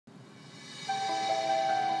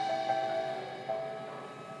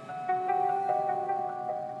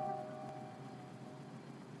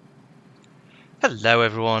Hello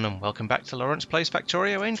everyone and welcome back to Laurence Plays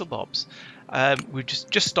Factorio Angel Bobs. We've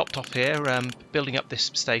just stopped off here building up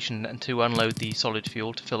this station and to unload the solid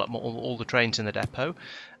fuel to fill up all the trains in the depot.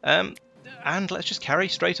 And let's just carry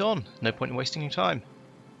straight on. No point in wasting your time.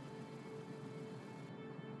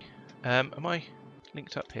 Am I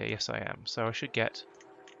linked up here? Yes I am. So I should get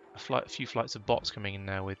a few flights of bots coming in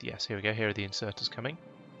now with... Yes, here we go. Here are the inserters coming.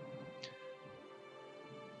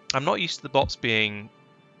 I'm not used to the bots being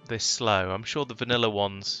this slow. I'm sure the vanilla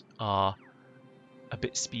ones are a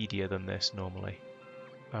bit speedier than this normally.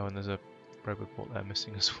 Oh, and there's a roboport there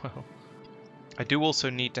missing as well. I do also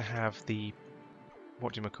need to have the,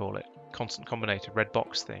 what do you call it, constant combinator red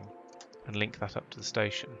box thing and link that up to the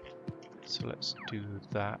station. So let's do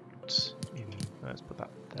that. Let's put that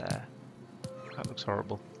there. That looks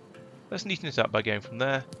horrible. Let's neaten it up by going from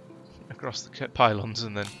there across the pylons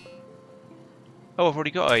and then... Oh, I've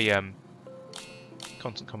already got a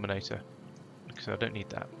constant combinator, so I don't need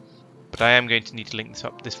that. But I am going to need to link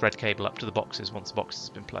this red cable up to the boxes once the boxes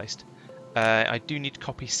have been placed. I do need to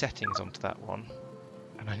copy settings onto that one,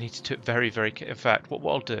 and I need to do it very, very... In fact, what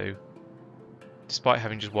I'll do, despite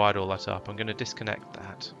having just wired all that up, I'm going to disconnect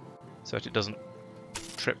that so that it doesn't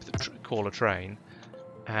trip the call a train,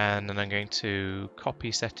 and then I'm going to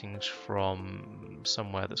copy settings from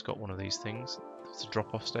somewhere that's got one of these things. It's a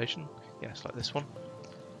drop-off station. Yes, like this one.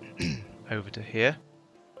 Over to here.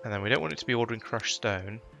 And then we don't want it to be ordering crushed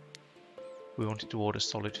stone. We want it to order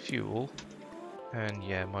solid fuel. And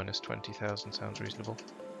yeah, minus 20,000 sounds reasonable.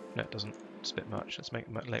 No, it doesn't. It's a bit much. Let's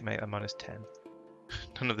make that minus 10.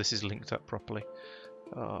 None of this is linked up properly.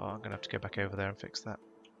 Oh, I'm going to have to go back over there and fix that.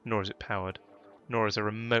 Nor is it powered. Nor is there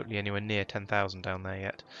remotely anywhere near 10,000 down there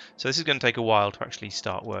yet. So this is going to take a while to actually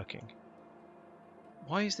start working.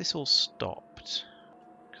 Why is this all stopped?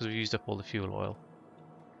 Because we've used up all the fuel oil.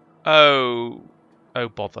 Oh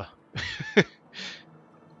bother.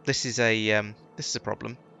 This is a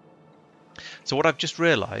problem. So what I've just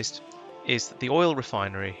realised is that the oil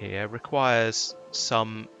refinery here requires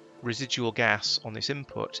some residual gas on this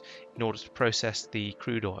input in order to process the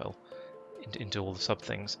crude oil into all the sub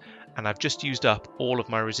things, and I've just used up all of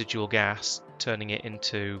my residual gas, turning it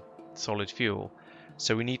into solid fuel.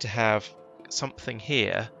 So we need to have something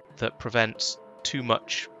here that prevents too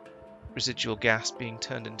much residual gas being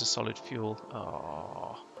turned into solid fuel.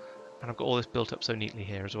 Oh, and I've got all this built up so neatly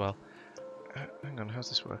here as well. Hang on, how's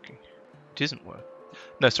this working? It isn't working.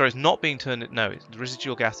 No, sorry, it's not being turned. No, the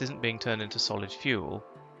residual gas isn't being turned into solid fuel.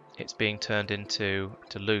 It's being turned into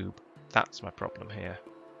lube. That's my problem here.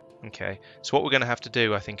 Okay, so what we're going to have to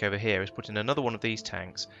do, I think, over here is put in another one of these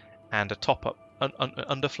tanks and a top-up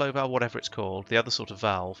underflow valve, whatever it's called, the other sort of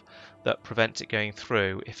valve that prevents it going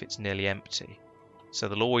through if it's nearly empty. So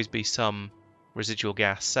there'll always be some residual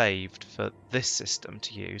gas saved for this system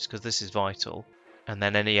to use, because this is vital, and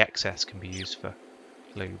then any excess can be used for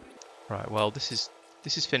lube. Right, well this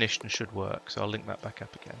is finished and should work, so I'll link that back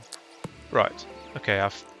up again. Right, okay,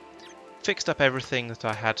 I've fixed up everything that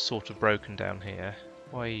I had sort of broken down here.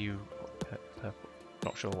 Why are you purple?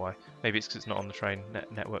 Not sure why. Maybe it's because it's not on the train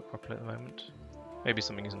network properly at the moment. Maybe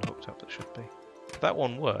something isn't hooked up that should be. That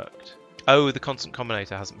one worked. Oh, the constant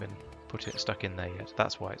combinator hasn't been stuck in there yet.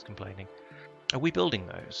 That's why it's complaining. Are we building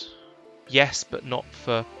those? Yes, but not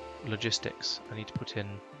for logistics. I need to put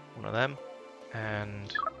in one of them,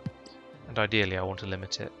 and ideally I want to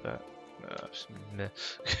limit it, but meh.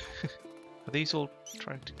 Are these all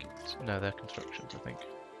trying to get... No, they're constructions, I think.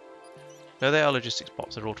 No, they are logistics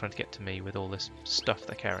bots. They're all trying to get to me with all this stuff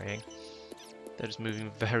they're carrying. They're just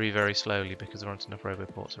moving very, very slowly because there aren't enough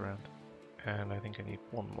roboports around. And I think I need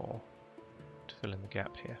one more to fill in the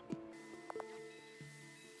gap here.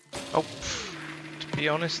 Oh, to be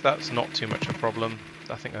honest, that's not too much of a problem.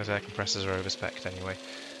 I think those air compressors are overspec'd anyway,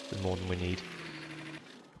 with more than we need.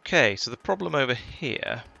 Okay, so the problem over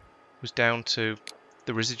here was down to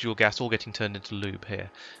the residual gas all getting turned into lube here.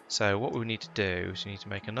 So what we need to do is we need to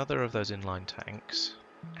make another of those inline tanks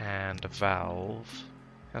and a valve.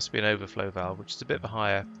 It has to be an overflow valve, which is a bit of a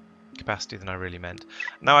higher capacity than I really meant.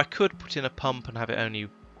 Now I could put in a pump and have it only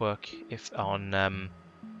work if on...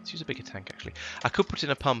 let's use a bigger tank actually. I could put in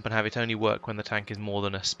a pump and have it only work when the tank is more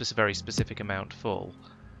than a very specific amount full.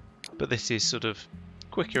 But this is sort of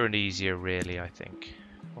quicker and easier really, I think.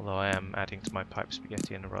 Although I am adding to my pipe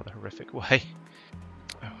spaghetti in a rather horrific way.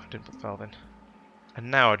 Oh, I didn't put the valve in.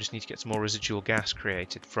 And now I just need to get some more residual gas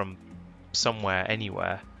created from somewhere,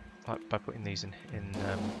 anywhere, by putting these in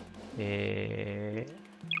here,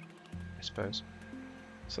 I suppose.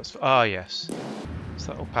 So that's... Ah, yes. So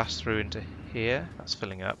that will pass through into here. That's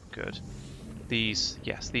filling up. Good. These,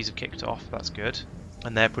 yes, these have kicked off. That's good.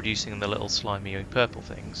 And they're producing the little slimy purple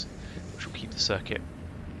things, which will keep the circuit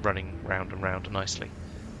running round and round nicely,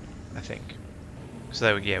 I think. So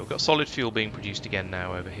there we go. We've got solid fuel being produced again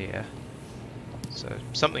now over here. So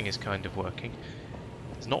something is kind of working.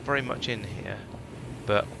 There's not very much in here,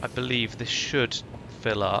 but I believe this should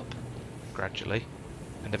fill up gradually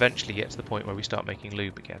and eventually get to the point where we start making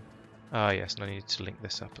lube again. Ah yes, and I need to link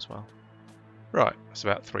this up as well. Right, that's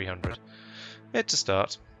about 300. It's a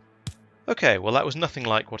start. Okay, well that was nothing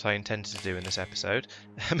like what I intended to do in this episode.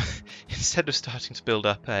 Instead of starting to build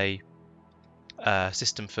up a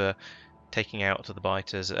system for taking out the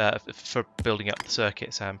biters, for building up the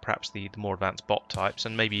circuits and perhaps the more advanced bot types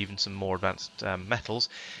and maybe even some more advanced metals,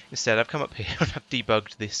 instead I've come up here and I've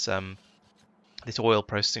debugged this this oil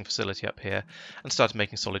processing facility up here and started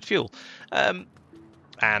making solid fuel,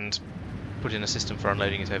 and put in a system for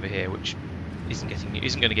unloading it over here, which isn't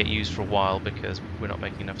going to get used for a while because we're not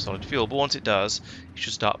making enough solid fuel. But once it does, you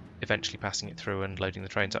should start eventually passing it through and loading the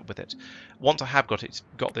trains up with it. Once I have got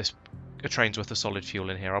a train's worth of solid fuel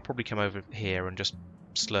in here, I'll probably come over here and just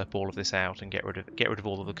slurp all of this out and get rid of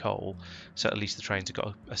all of the coal, so at least the trains have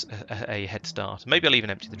got a head start. Maybe I'll even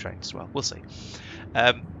empty the trains as well. We'll see.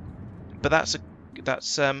 But that's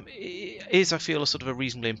I feel a sort of a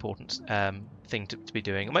reasonably important thing to be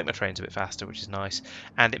doing. I'll make my trains a bit faster, which is nice,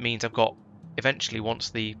 and it means I've got eventually, once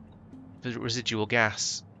the residual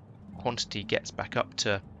gas quantity gets back up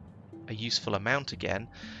to a useful amount again,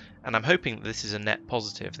 and I'm hoping that this is a net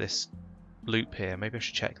positive, this loop here. Maybe I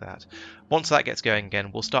should check that. Once that gets going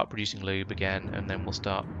again, we'll start producing lube again, and then we'll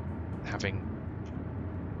start having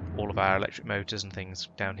all of our electric motors and things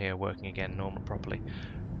down here working again normal properly.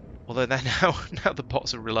 Although they're now the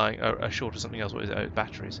bots are short of something else. What is it? Oh,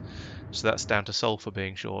 batteries. So that's down to sulfur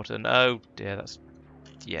being short, and oh dear,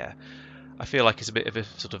 yeah. I feel like it's a bit of a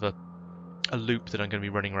sort of a loop that I'm going to be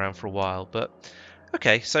running around for a while. But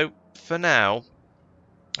okay, so for now,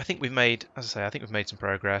 I think we've made, as I say, I think we've made some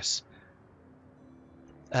progress.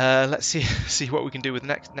 Let's see what we can do with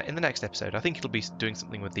in the next episode. I think it'll be doing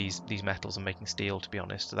something with these metals and making steel, to be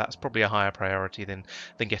honest. So that's probably a higher priority than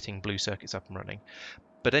getting blue circuits up and running.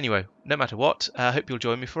 But anyway, no matter what, I hope you'll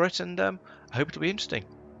join me for it, and I hope it'll be interesting.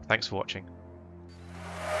 Thanks for watching.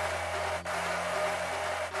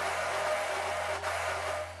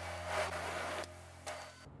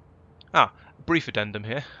 Brief addendum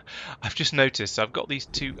here. I've just noticed I've got these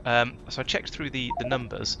two, so I checked through the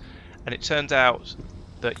numbers, and it turns out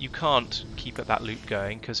that you can't keep that loop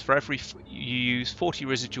going, because for every you use 40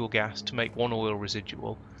 residual gas to make 1 oil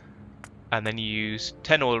residual, and then you use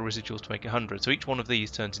 10 oil residuals to make 100. So each one of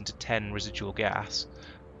these turns into 10 residual gas,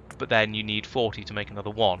 but then you need 40 to make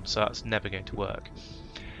another 1, so that's never going to work.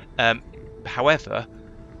 However,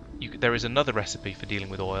 there is another recipe for dealing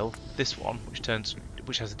with oil, this one,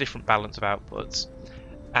 which has a different balance of outputs,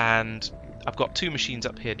 and I've got 2 machines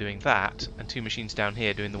up here doing that, and 2 machines down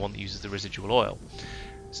here doing the one that uses the residual oil.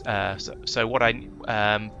 So what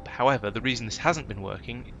however, the reason this hasn't been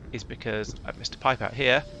working is because I've missed a pipe out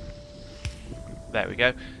here. There we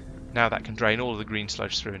go. Now that can drain all of the green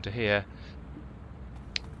sludge through into here,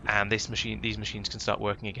 and these machines can start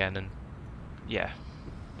working again, and yeah,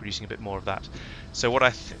 producing a bit more of that. So what I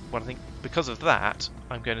think, because of that,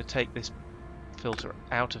 I'm going to take this filter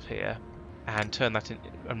out of here and turn that in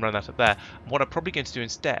and run that up there. And what I'm probably going to do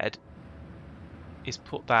instead is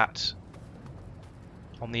put that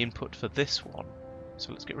on the input for this one.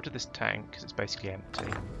 So let's get rid of this tank because it's basically empty,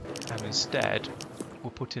 and instead we'll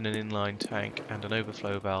put in an inline tank and an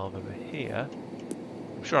overflow valve over here.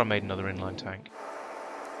 I'm sure I made another inline tank.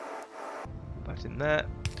 Put that in there.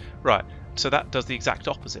 Right, so that does the exact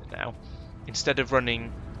opposite now. Instead of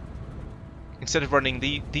running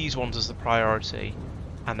these ones as the priority,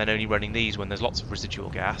 and then only running these when there's lots of residual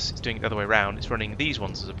gas, it's doing it the other way around. It's running these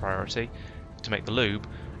ones as a priority to make the lube,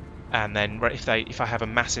 and then if I have a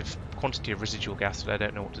massive quantity of residual gas that I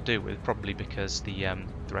don't know what to do with, probably because the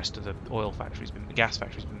rest of the gas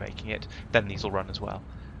factory's been making it, then these will run as well.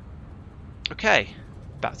 Okay,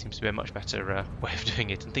 that seems to be a much better way of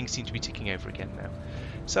doing it, and things seem to be ticking over again now.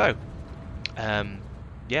 So,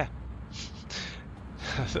 yeah,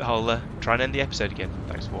 I'll try and end the episode again.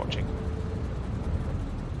 Thanks for watching.